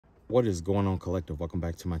What is going on, collective? Welcome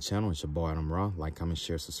back to my channel. It's your boy ATUM-RA. Like, comment,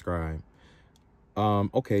 share, subscribe.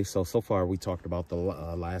 Okay, so far we talked about the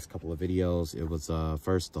last couple of videos. It was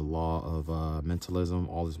first the law of mentalism,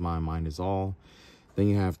 all is mind, mind is all. Then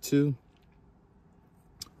you have two,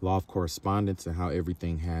 law of correspondence, and how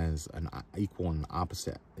everything has an equal and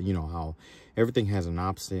opposite. You know, how everything has an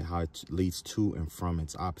opposite, how it leads to and from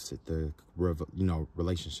its opposite, the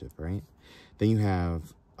relationship, right? Then you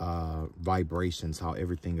have vibrations, how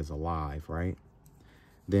everything is alive, right?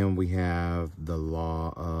 Then we have the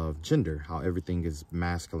law of gender, how everything is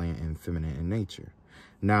masculine and feminine in nature.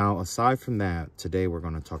 Now, aside from that, today we're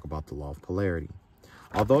going to talk about the law of polarity.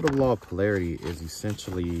 Although the law of polarity is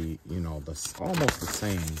essentially, almost the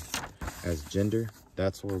same as gender,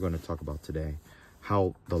 that's what we're going to talk about today.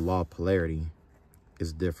 How the law of polarity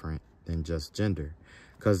is different than just gender.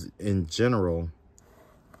 Because in general,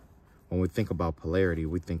 when we think about polarity,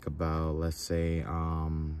 we think about, let's say,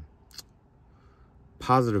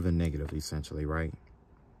 positive and negative, essentially, right?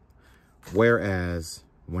 Whereas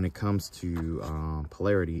when it comes to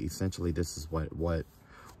polarity, essentially, this is what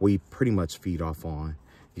we pretty much feed off on.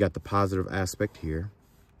 You got the positive aspect here,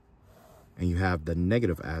 and you have the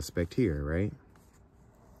negative aspect here, right?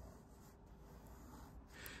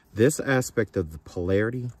 This aspect of the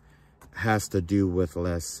polarity has to do with,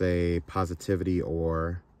 let's say, positivity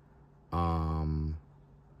or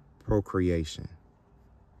procreation,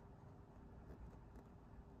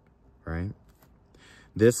 right?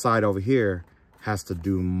 This side over here has to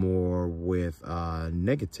do more with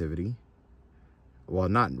negativity. Well,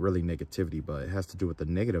 not really negativity, but it has to do with the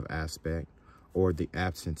negative aspect or the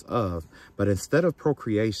absence of. But instead of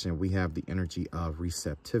procreation, we have the energy of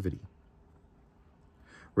receptivity.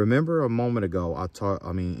 Remember a moment ago,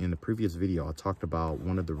 in the previous video, I talked about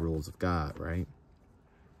one of the rules of God, right?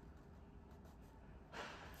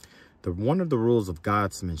 One of the rules of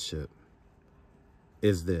Godsmanship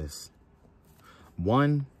is this.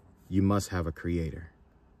 One, you must have a creator.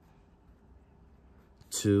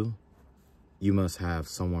 Two, you must have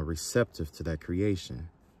someone receptive to that creation.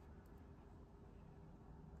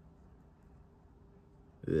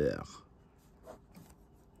 Ugh.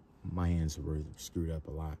 My hands were screwed up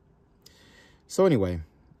a lot. So anyway,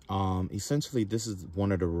 essentially, this is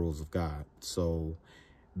one of the rules of God. So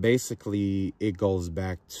basically, it goes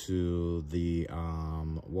back to the,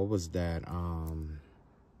 what was that?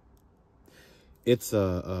 It's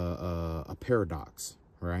a paradox,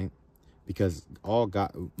 right? Because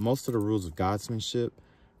most of the rules of Godsmanship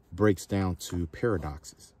breaks down to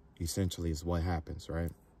paradoxes, essentially, is what happens,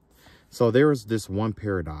 right? So there is this one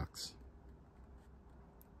paradox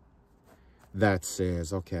that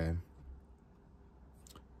says, okay,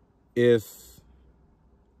 if,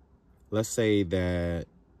 let's say that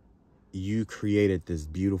you created this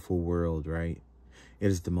beautiful world, right? It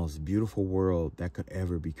is the most beautiful world that could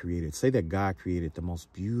ever be created. Say that God created the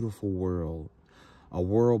most beautiful world, a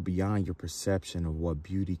world beyond your perception of what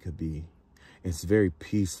beauty could be. It's very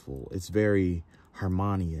peaceful. It's very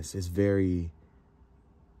harmonious. It's very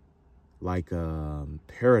like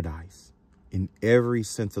paradise in every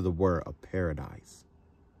sense of the word, a paradise,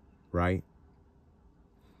 right?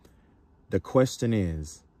 The question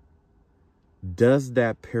is, does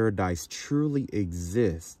that paradise truly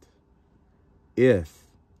exist if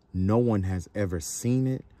no one has ever seen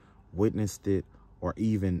it, witnessed it, or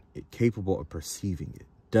even capable of perceiving it?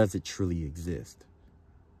 Does it truly exist?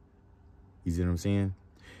 You see what I'm saying?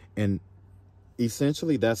 And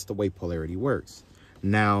essentially, that's the way polarity works.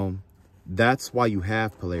 Now, that's why you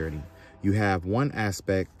have polarity. You have one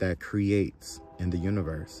aspect that creates in the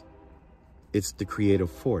universe. It's the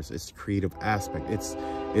creative force. It's the creative aspect. It's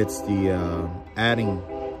the adding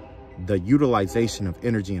the utilization of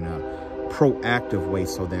energy in a proactive way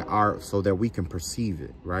so that we can perceive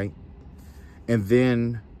it, right? And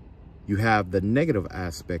then you have the negative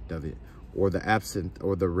aspect of it, or the absent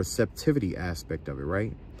or the receptivity aspect of it,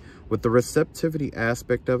 right? With the receptivity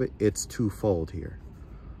aspect of it, it's twofold here.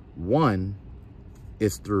 One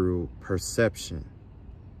is through perception.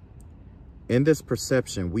 In this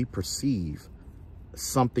perception, we perceive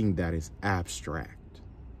something that is abstract.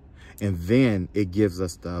 And then it gives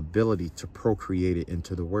us the ability to procreate it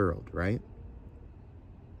into the world, right?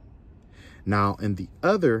 Now, in the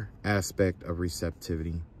other aspect of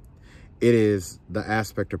receptivity, it is the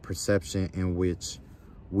aspect of perception in which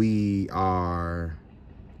we are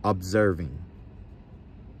observing.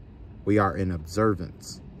 We are in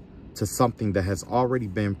observance to something that has already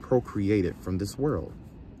been procreated from this world.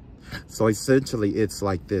 So essentially, it's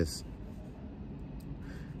like this.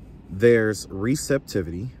 There's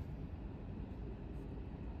receptivity,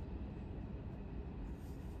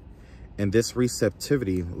 And this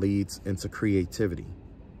receptivity leads into creativity,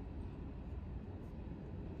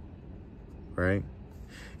 right?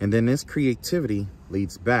 And then this creativity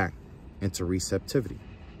leads back into receptivity,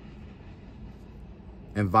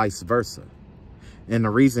 and vice versa. And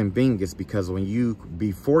the reason being is because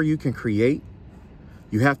before you can create,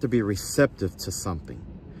 you have to be receptive to something.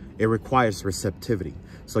 It requires receptivity.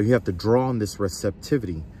 So you have to draw on this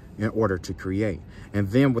receptivity in order to create. And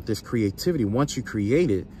then with this creativity, once you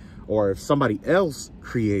create it, or if somebody else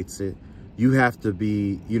creates it, you have to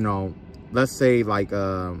be, let's say like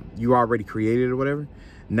you already created or whatever.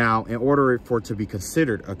 Now, in order for it to be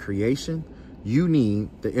considered a creation, you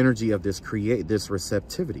need the energy of this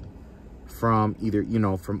receptivity from either,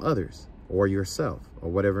 from others or yourself or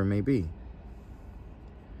whatever it may be.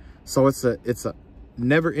 So it's a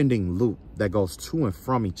never-ending loop that goes to and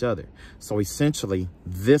from each other. So essentially,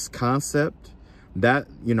 this concept that,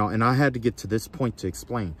 and I had to get to this point to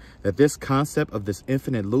explain that this concept of this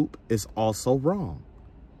infinite loop is also wrong.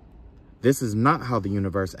 This is not how the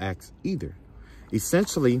universe acts either.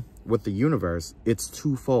 Essentially, with the universe, it's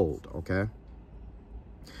twofold, okay?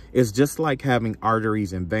 It's just like having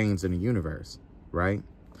arteries and veins in the universe, right?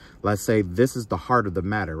 Let's say this is the heart of the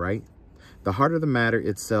matter, right? The heart of the matter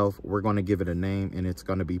itself, we're going to give it a name, and it's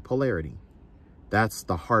going to be polarity. That's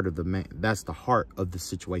the heart of that's the heart of the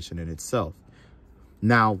situation in itself.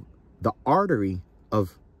 Now, the artery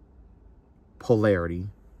of polarity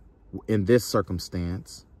in this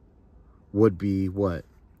circumstance would be what?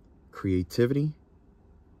 Creativity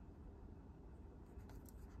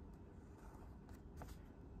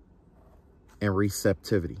and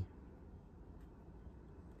receptivity.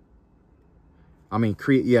 I mean,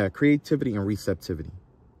 creativity and receptivity,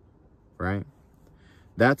 right?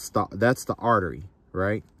 That's the artery,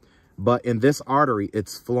 right? But in this artery,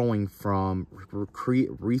 it's flowing from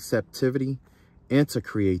receptivity into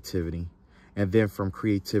creativity, and then from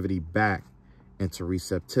creativity back into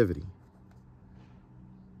receptivity,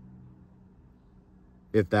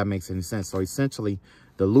 if that makes any sense. So essentially,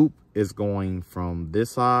 the loop is going from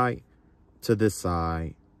this side to this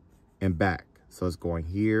side and back. So it's going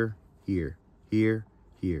here, here, here,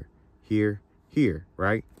 here, here, here,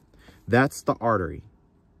 right? That's the artery.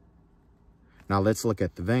 Now let's look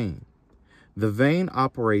at the vein. The vein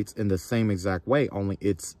operates in the same exact way, only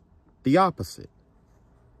it's the opposite.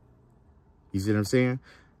 You see what I'm saying?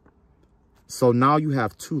 So now you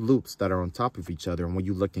have two loops that are on top of each other. And when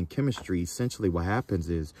you look in chemistry, essentially what happens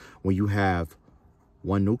is when you have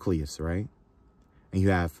one nucleus, right? And you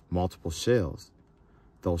have multiple shells,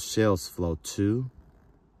 those shells flow two,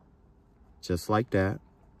 just like that,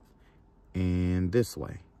 and this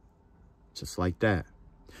way, just like that.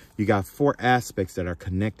 You got four aspects that are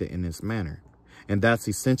connected in this manner. And that's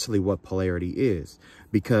essentially what polarity is.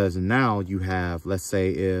 Because now you have, let's say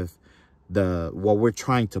if what we're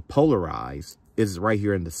trying to polarize is right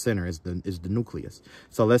here in the center is the nucleus.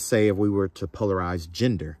 So let's say if we were to polarize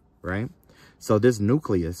gender, right? So this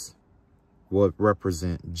nucleus would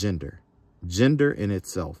represent gender in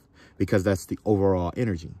itself, because that's the overall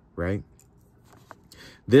energy, right?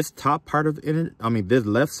 This top part of it, this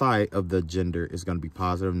left side of the gender is going to be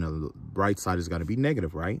positive and the right side is going to be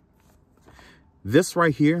negative, right? This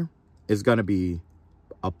right here is going to be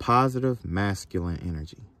a positive masculine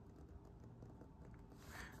energy.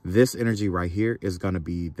 This energy right here is going to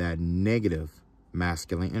be that negative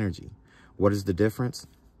masculine energy. What is the difference?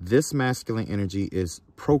 This masculine energy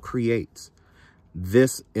procreates.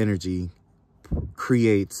 This energy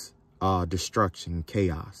creates destruction,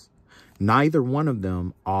 chaos. Neither one of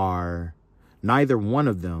them are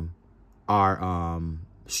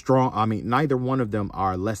strong. Neither one of them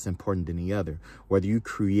are less important than the other. Whether you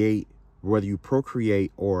procreate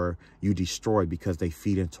or you destroy, because they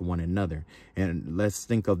feed into one another. And let's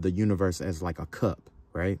think of the universe as like a cup,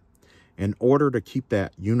 right? In order to keep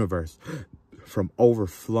that universe from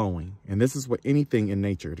overflowing, and this is what anything in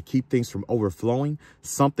nature, to keep things from overflowing,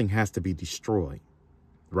 something has to be destroyed,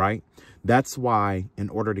 right? That's why in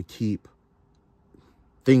order to keep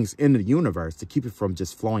things in the universe, to keep it from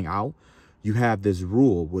just flowing out, you have this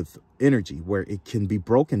rule with energy where it can be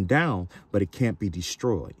broken down, but it can't be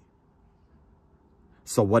destroyed.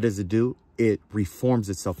 So what does it do? It reforms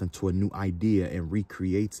itself into a new idea and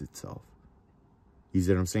recreates itself. You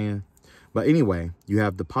see what I'm saying? But anyway, you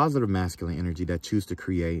have the positive masculine energy that choose to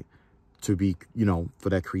create, to be,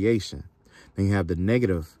 for that creation. Then you have the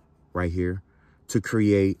negative right here to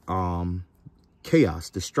create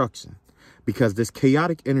chaos, destruction. Because this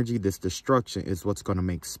chaotic energy, this destruction is what's going to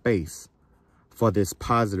make space for this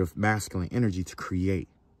positive masculine energy to create,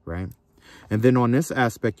 right? And then on this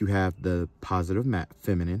aspect, you have the positive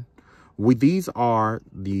feminine, These are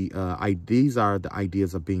the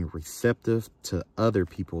ideas of being receptive to other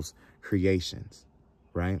people's creations,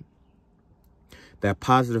 right? That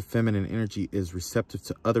positive feminine energy is receptive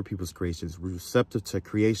to other people's creations, receptive to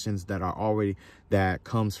creations that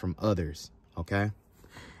comes from others, okay?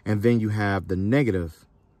 And then you have the negative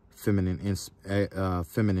feminine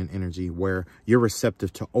energy, where you're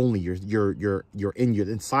receptive to only you're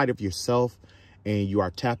inside of yourself, and you are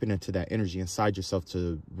tapping into that energy inside yourself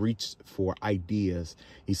to reach for ideas.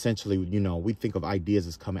 Essentially, you know, we think of ideas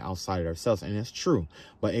as coming outside of ourselves, and that's true,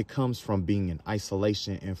 but it comes from being in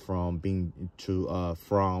isolation and from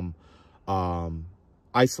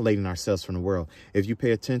isolating ourselves from the world. If you pay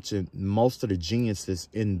attention, most of the geniuses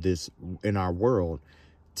in our world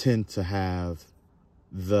tend to have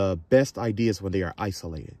the best ideas when they are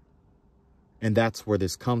isolated. And that's where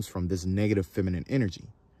this comes from, this negative feminine energy,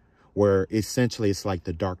 where essentially it's like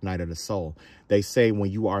the dark night of the soul. They say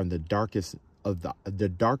when you are in the darkest of the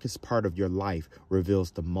darkest part of your life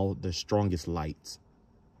reveals the strongest lights.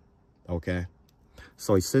 Okay?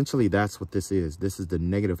 So essentially that's what this is. This is the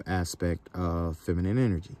negative aspect of feminine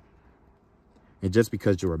energy. And just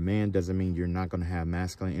because you're a man doesn't mean you're not going to have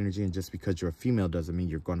masculine energy. And just because you're a female doesn't mean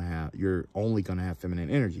you're only going to have feminine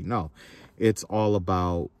energy. No, it's all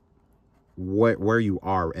about where you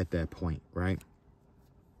are at that point, right?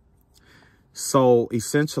 So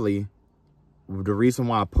essentially, the reason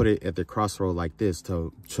why I put it at the crossroad like this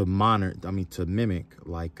to mimic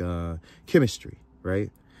like chemistry, right,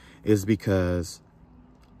 is because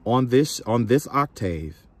on this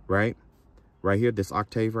octave, right here, this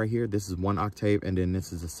octave right here, this is one octave, and then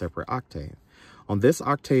this is a separate octave. On this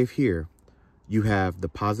octave here, you have the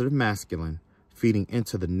positive masculine feeding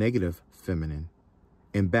into the negative feminine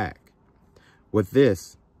and back. With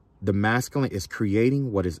this, the masculine is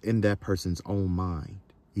creating what is in that person's own mind.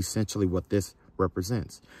 Essentially what this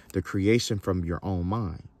represents, the creation from your own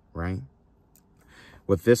mind, right?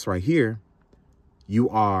 With this right here, you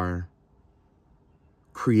are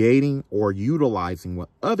creating or utilizing what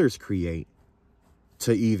others create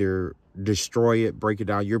to either destroy it, break it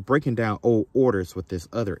down. You're breaking down old orders with this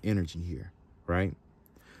other energy here, right?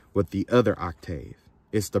 With the other octave.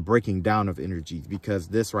 It's the breaking down of energy, because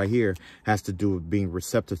this right here has to do with being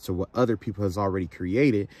receptive to what other people has already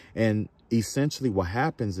created. And essentially what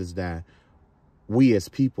happens is that we as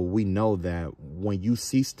people, we know that when you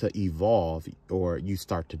cease to evolve or you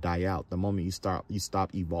start to die out, the moment you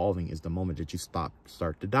stop evolving is the moment that you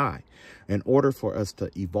start to die. In order for us to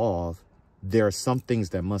evolve, there are some things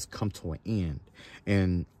that must come to an end,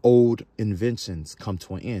 and old inventions come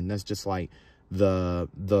to an end. That's just like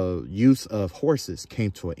the use of horses came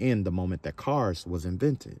to an end the moment that cars was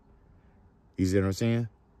invented. You see what I'm saying?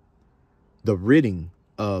 The ridding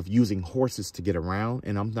of using horses to get around,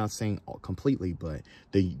 and I'm not saying completely, but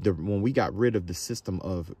when we got rid of the system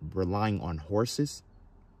of relying on horses,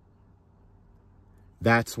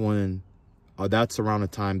 that's when that's around the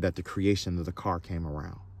time that the creation of the car came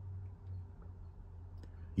around.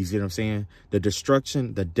 You see what I'm saying? The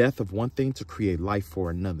destruction, the death of one thing to create life for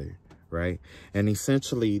another, right? And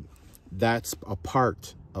essentially, that's a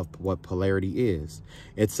part of what polarity is.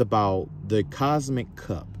 It's about the cosmic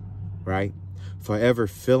cup, right? Forever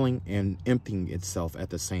filling and emptying itself at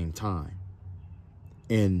the same time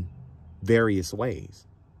in various ways.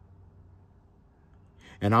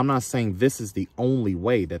 And I'm not saying this is the only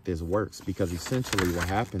way that this works, because essentially what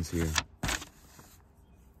happens here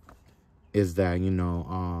is that, you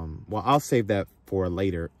know, well, I'll save that for a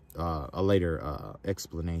later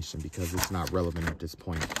explanation, because it's not relevant at this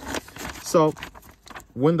point. So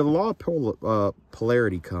when the law of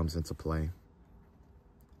polarity comes into play,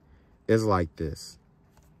 it's like this.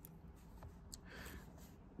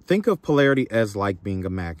 Think of polarity as like being a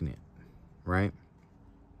magnet, right?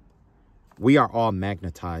 We are all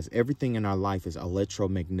magnetized. Everything in our life is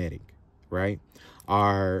electromagnetic, right?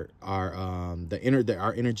 Our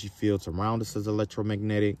energy fields around us is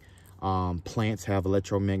electromagnetic. Plants have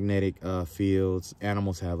electromagnetic fields.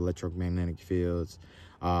 Animals have electromagnetic fields.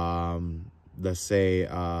 Let's say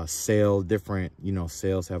cells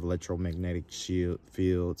have electromagnetic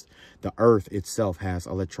fields. The earth itself has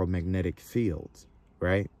electromagnetic fields,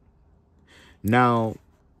 right? Now,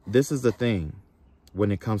 this is the thing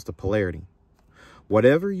when it comes to polarity.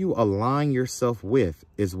 Whatever you align yourself with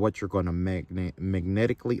is what you're going to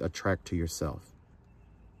magnetically attract to yourself.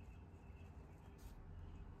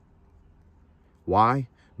 Why?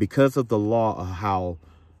 Because of the law of how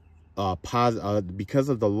because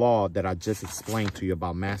of the law that I just explained to you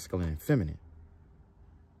about masculine and feminine.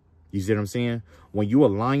 You see what I'm saying? When you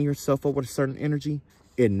align yourself up with a certain energy,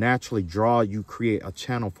 it naturally you create a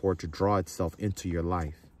channel for it to draw itself into your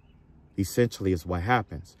life. essentially is what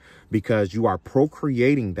happens, because you are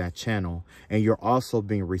procreating that channel and you're also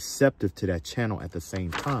being receptive to that channel at the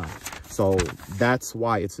same time. So that's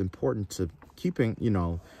why it's important to keeping, you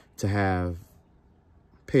know, to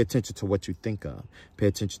pay attention to what you think of, pay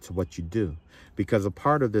attention to what you do, because a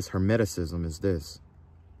part of this hermeticism is this.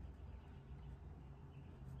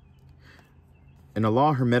 In the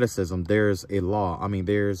law of hermeticism, there's a law. I mean,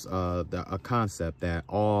 there's a concept that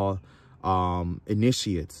all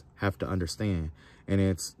initiates have to understand. And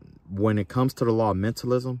it's when it comes to the law of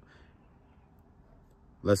mentalism,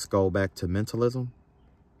 let's go back to mentalism.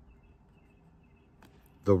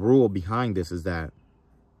 The rule behind this is that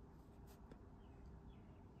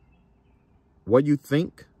what you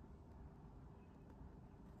think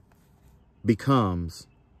becomes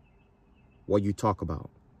what you talk about.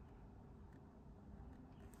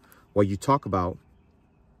 What you talk about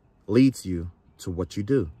leads you to what you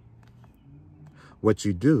do. What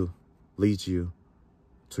you do leads you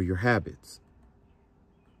to your habits.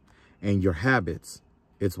 And your habits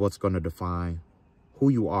is what's going to define who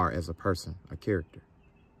you are as a person, a character.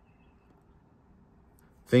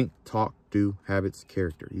 Think, talk, do, habits,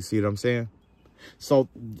 character. You see what I'm saying? So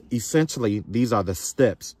essentially, these are the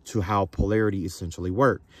steps to how polarity essentially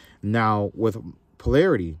works. Now, with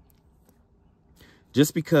polarity,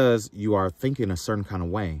 just because you are thinking a certain kind of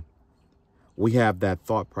way, we have that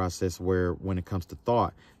thought process where when it comes to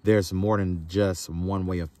thought, there's more than just one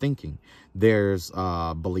way of thinking. There's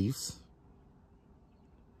beliefs.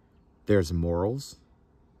 There's morals.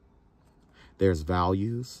 There's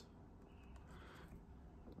values.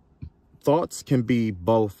 Thoughts can be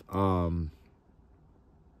both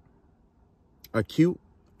acute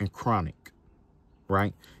and chronic,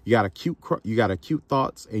 right? You got acute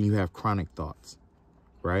thoughts and you have chronic thoughts,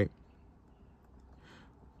 right?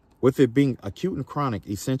 With it being acute and chronic,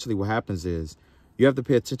 essentially what happens is you have to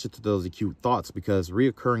pay attention to those acute thoughts, because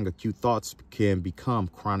reoccurring acute thoughts can become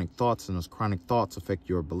chronic thoughts, and those chronic thoughts affect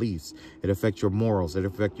your beliefs. It affects your morals. It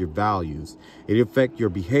affects your values. It affects your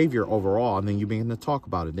behavior overall, and then you begin to talk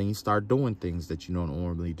about it. Then you start doing things that you don't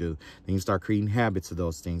normally do. Then you start creating habits of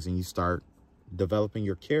those things, and you start developing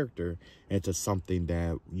your character into something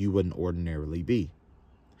that you wouldn't ordinarily be.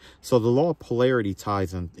 So the law of polarity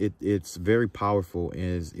ties in, it's very powerful,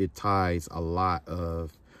 as it ties a lot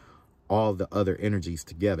of all the other energies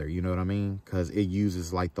together, you know what I mean? Because it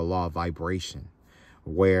uses like the law of vibration,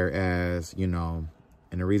 whereas, you know,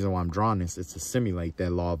 and the reason why I'm drawing this is to simulate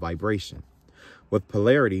that law of vibration. With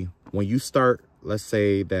polarity, when you start, let's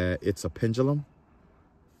say that it's a pendulum,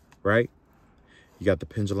 right? You got the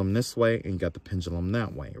pendulum this way and you got the pendulum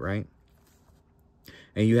that way, right?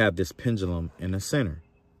 And you have this pendulum in the center.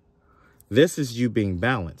 This is you being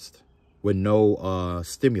balanced with no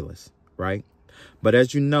stimulus, right? But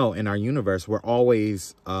as you know, in our universe, we're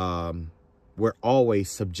always subjected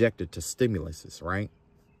to stimuluses, right?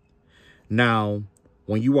 Now,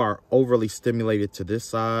 when you are overly stimulated to this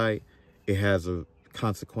side, it has a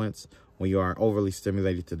consequence. When you are overly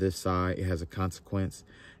stimulated to this side, it has a consequence.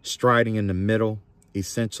 Striding in the middle,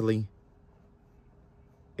 essentially,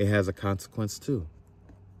 it has a consequence too.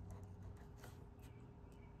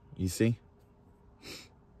 You see?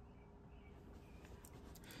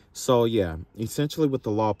 So yeah, essentially with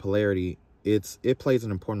the law of polarity, it plays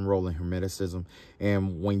an important role in hermeticism.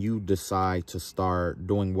 And when you decide to start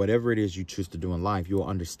doing whatever it is you choose to do in life, you'll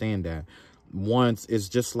understand that once it's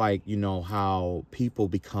just like, you know, how people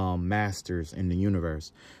become masters in the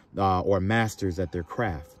universe, or masters at their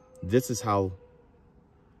craft. This is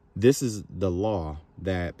the law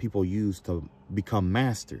that people use to become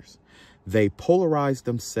masters. They polarize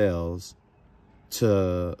themselves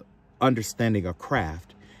to understanding a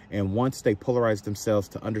craft. And once they polarize themselves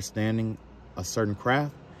to understanding a certain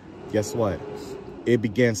craft, guess what? It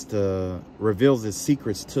begins to reveal its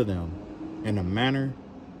secrets to them in a manner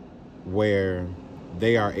where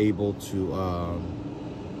they are able to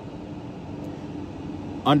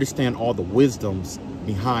understand all the wisdoms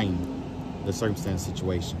behind the circumstance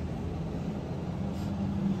situation.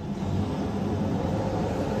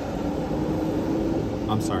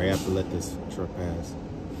 I'm sorry, I have to let this truck pass.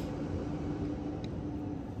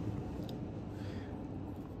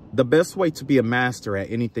 The best way to be a master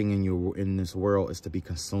at anything in this world is to be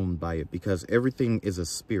consumed by it, because everything is a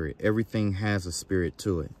spirit. Everything has a spirit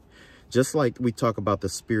to it. Just like we talk about the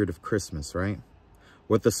spirit of Christmas, right?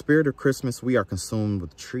 With the spirit of Christmas, we are consumed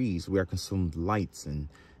with trees. We are consumed with lights, and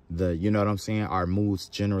you know what I'm saying? Our moods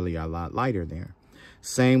generally are a lot lighter there.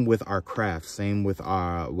 Same with our craft. Same with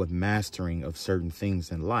mastering of certain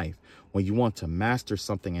things in life. When you want to master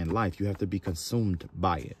something in life, you have to be consumed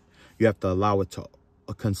by it. You have to allow it to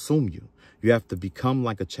consume you. You have to become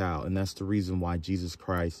like a child. And that's the reason why Jesus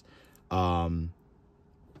Christ,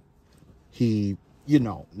 he, you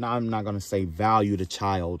know, now I'm not going to say value the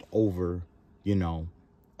child over, you know,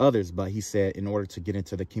 others, but he said in order to get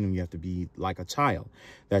into the kingdom, you have to be like a child.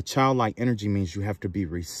 That childlike energy means you have to be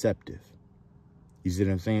receptive. You see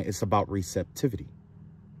what I'm saying? It's about receptivity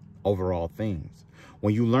over all things.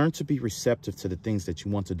 When you learn to be receptive to the things that you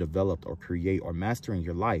want to develop or create or master in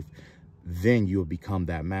your life, then you'll become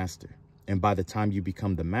that master. And by the time you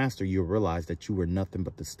become the master, you'll realize that you were nothing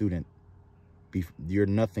but the student. You're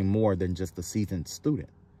nothing more than just a seasoned student.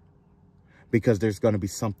 Because there's going to be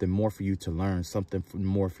something more for you to learn, something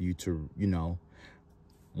more for you to, you know,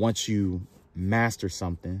 once you master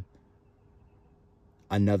something,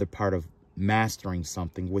 another part of mastering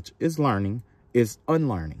something, which is learning, is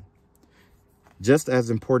unlearning. Just as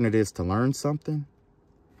important it is to learn something,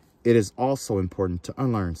 it is also important to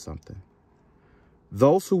unlearn something.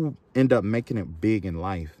 Those who end up making it big in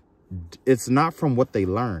life, it's not from what they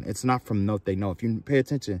learn. It's not from what they know. If you pay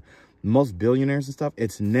attention, most billionaires and stuff,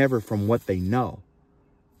 it's never from what they know.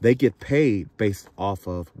 They get paid based off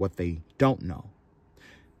of what they don't know.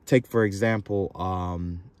 Take, for example,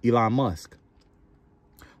 Elon Musk.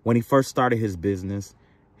 When he first started his business,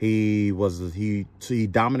 he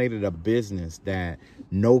dominated a business that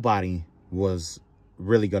nobody was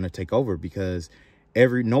really going to take over, because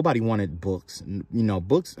nobody wanted books. You know,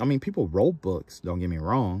 books, I mean, people wrote books, don't get me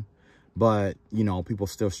wrong, but, you know, people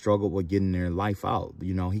still struggled with getting their life out.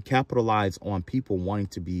 You know, he capitalized on people wanting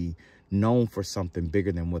to be known for something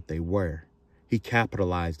bigger than what they were. He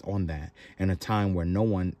capitalized on that in a time where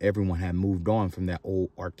everyone had moved on from that old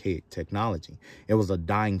archaic technology. It was a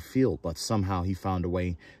dying field, but somehow he found a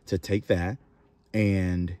way to take that,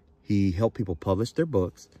 and he helped people publish their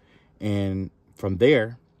books. And from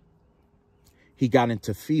there, he got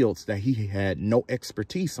into fields that he had no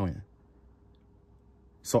expertise on.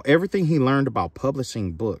 So everything he learned about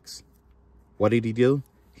publishing books, what did he do?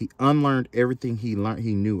 He unlearned everything he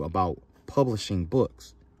knew about publishing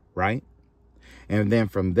books, right? And then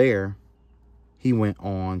from there, he went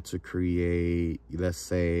on to create, let's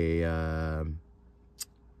say,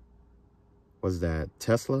 what's that?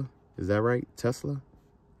 Tesla? Is that right? Tesla?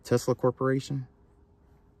 Tesla Corporation?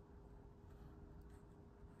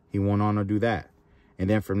 He went on to do that. And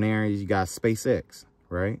then from there, you got SpaceX,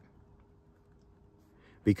 right?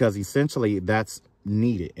 Because essentially that's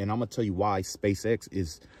needed. And I'm going to tell you why SpaceX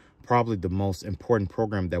is probably the most important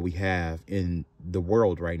program that we have in the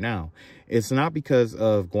world right now. It's not because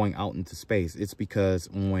of going out into space. It's because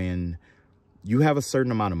when you have a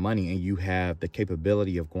certain amount of money and you have the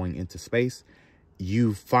capability of going into space,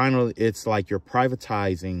 it's like you're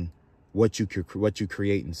privatizing what you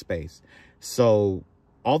create in space. So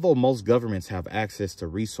although most governments have access to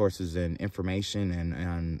resources and information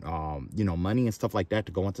and you know, money and stuff like that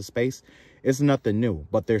to go into space, it's nothing new.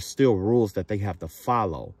 But there's still rules that they have to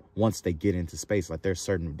follow once they get into space. Like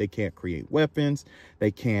they can't create weapons,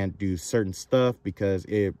 they can't do certain stuff because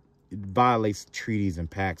it violates treaties and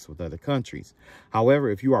pacts with other countries. However,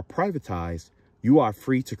 if you are privatized, you are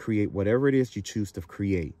free to create whatever it is you choose to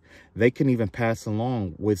create. They can even pass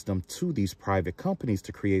along wisdom to these private companies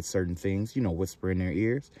to create certain things, you know, whisper in their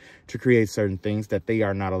ears, to create certain things that they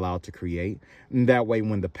are not allowed to create. And that way,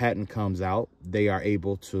 when the patent comes out, they are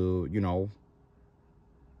able to, you know,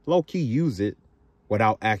 low-key use it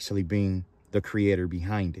without actually being the creator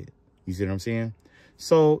behind it. You see what I'm saying?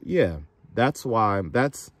 So, yeah, that's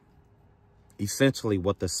essentially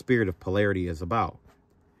what the spirit of polarity is about.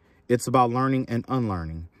 It's about learning and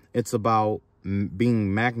unlearning. It's about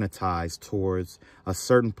being magnetized towards a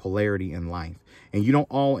certain polarity in life. And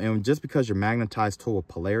and just because you're magnetized toward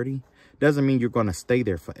polarity doesn't mean you're going to stay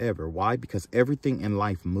there forever. Why? Because everything in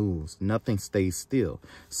life moves. Nothing stays still.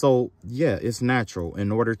 So, yeah, it's natural. In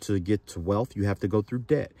order to get to wealth, you have to go through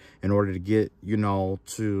debt. In order to get, you know,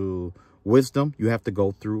 to wisdom, you have to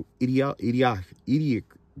go through being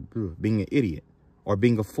an idiot, or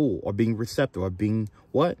being a fool, or being receptive, or being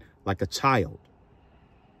what? Like a child.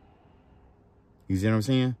 You see what I'm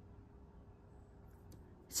saying?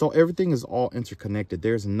 So everything is all interconnected.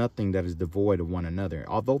 There's nothing that is devoid of one another.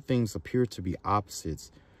 Although things appear to be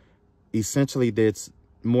opposites, essentially it's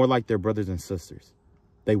more like they're brothers and sisters.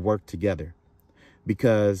 They work together,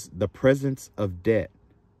 because the presence of debt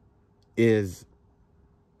is,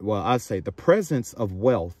 well, I'd say the presence of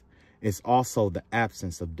wealth is also the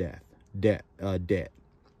absence of debt.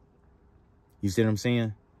 You see what I'm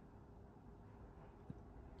saying?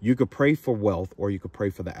 You could pray for wealth, or you could pray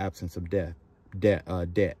for the absence of debt.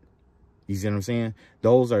 You see what I'm saying?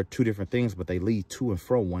 Those are two different things, but they lead to and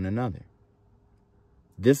from one another.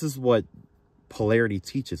 This is what polarity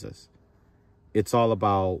teaches us. It's all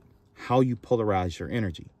about how you polarize your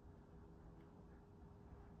energy.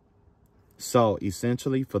 So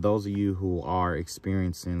essentially, for those of you who are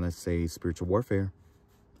experiencing, let's say, spiritual warfare,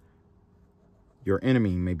 your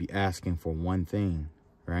enemy may be asking for one thing,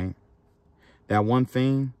 right? That one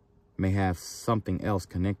thing may have something else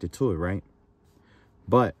connected to it, right?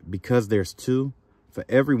 But because there's two, for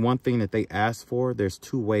every one thing that they ask for, there's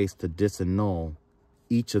two ways to disannul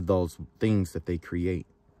each of those things that they create.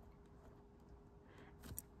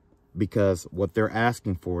 Because what they're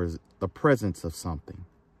asking for is the presence of something,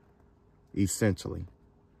 essentially.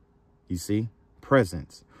 You see?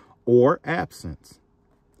 Presence or absence.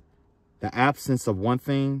 The absence of one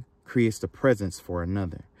thing creates the presence for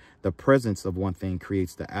another. The presence of one thing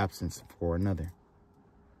creates the absence for another.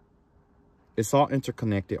 It's all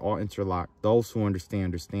interconnected, all interlocked. Those who understand,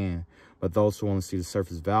 understand. But those who only see the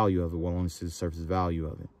surface value of it will only see the surface value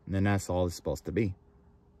of it. And then that's all it's supposed to be,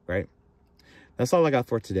 right? That's all I got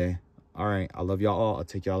for today. All right. I love y'all all. I'll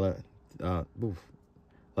take y'all.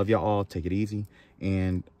 Love y'all all. Take it easy.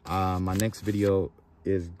 And my next video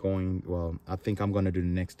is going, well, I think I'm going to do the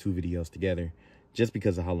next 2 videos together just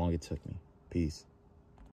because of how long it took me. Peace.